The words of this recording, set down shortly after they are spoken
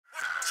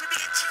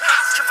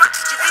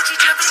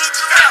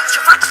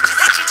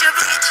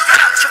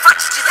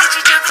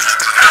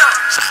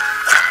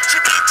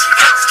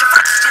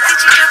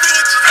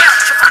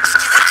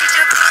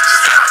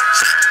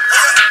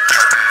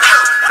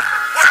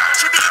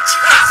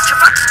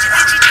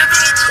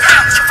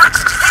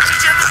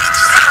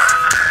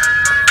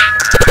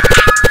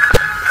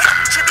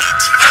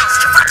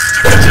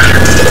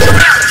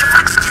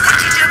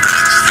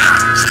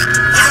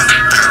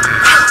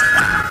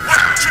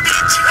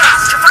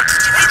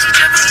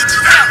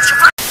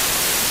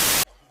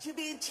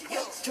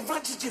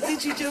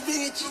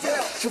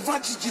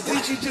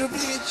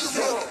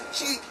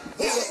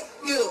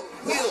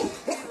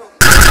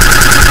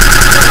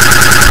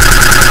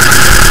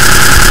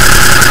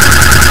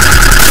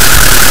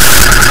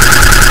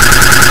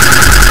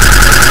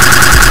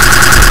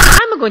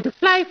I'm going to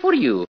fly for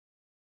you.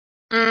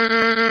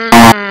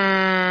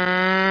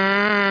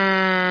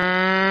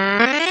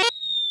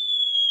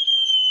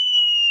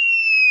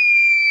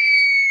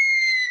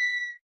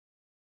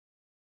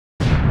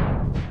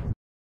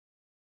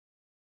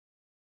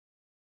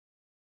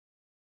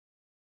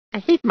 I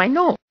hit my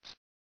nose.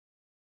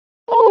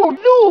 Oh,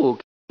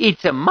 look!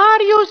 It's a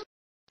Mario's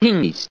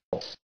thingy.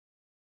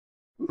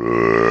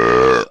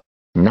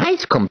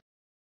 Nice Can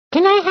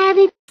I have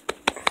it?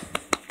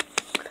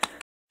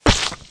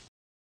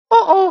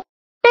 Uh-oh,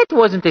 that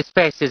wasn't as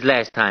fast as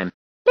last time.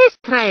 Let's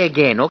try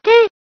again,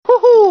 okay?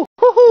 Hoo-hoo,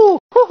 hoo-hoo,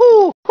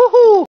 hoo-hoo,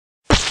 hoo-hoo.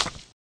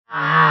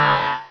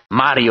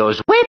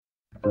 Mario's wet.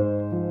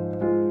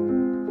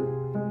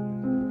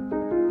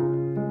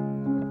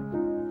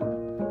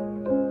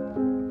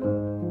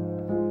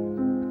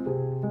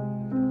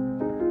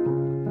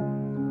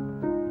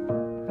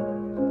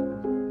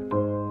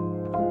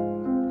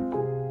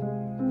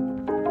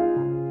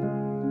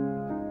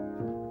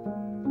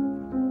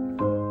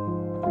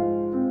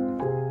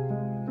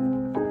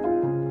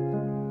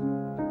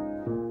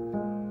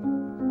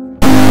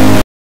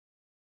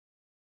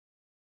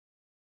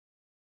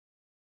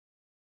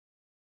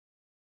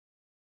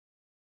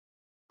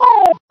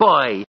 Oh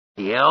boy,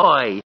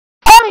 yeah,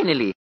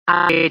 finally,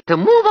 I get to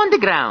move on the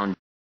ground.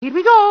 Here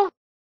we go.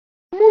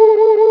 Move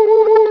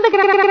on the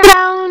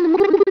ground.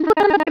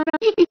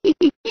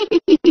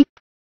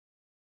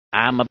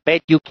 I'ma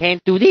bet you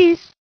can't do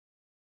this.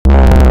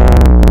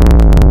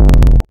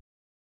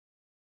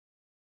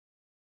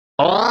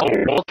 Oh,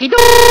 okie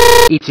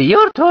doke. It's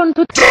your turn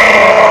to.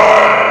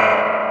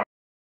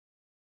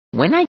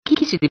 When I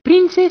kiss the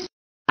princess,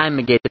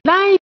 I'ma get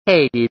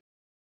light-headed.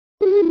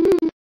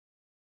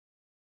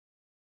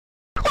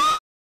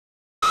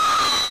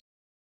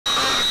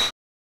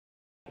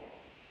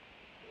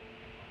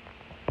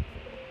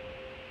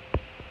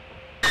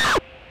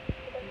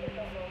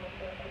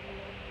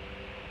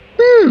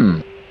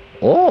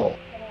 Oh,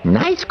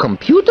 nice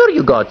computer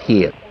you got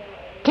here.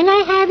 Can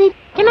I have it?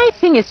 Can I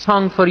sing a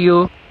song for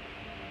you?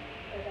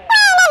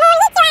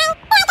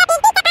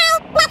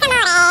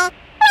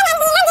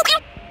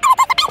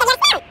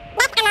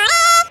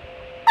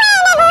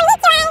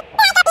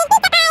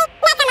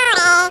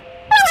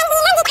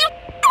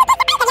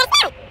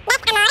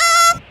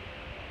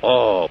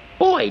 Oh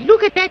boy,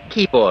 look at that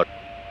keyboard.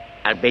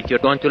 I'll bet you're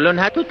going to learn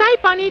how to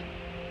type on it.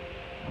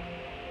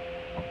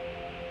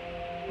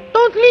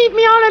 Don't leave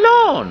me all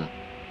alone.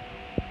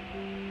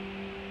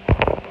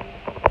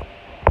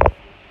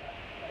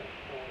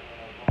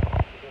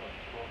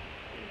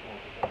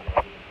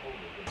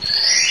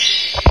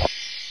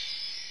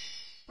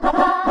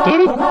 Get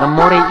it?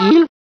 Amore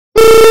il?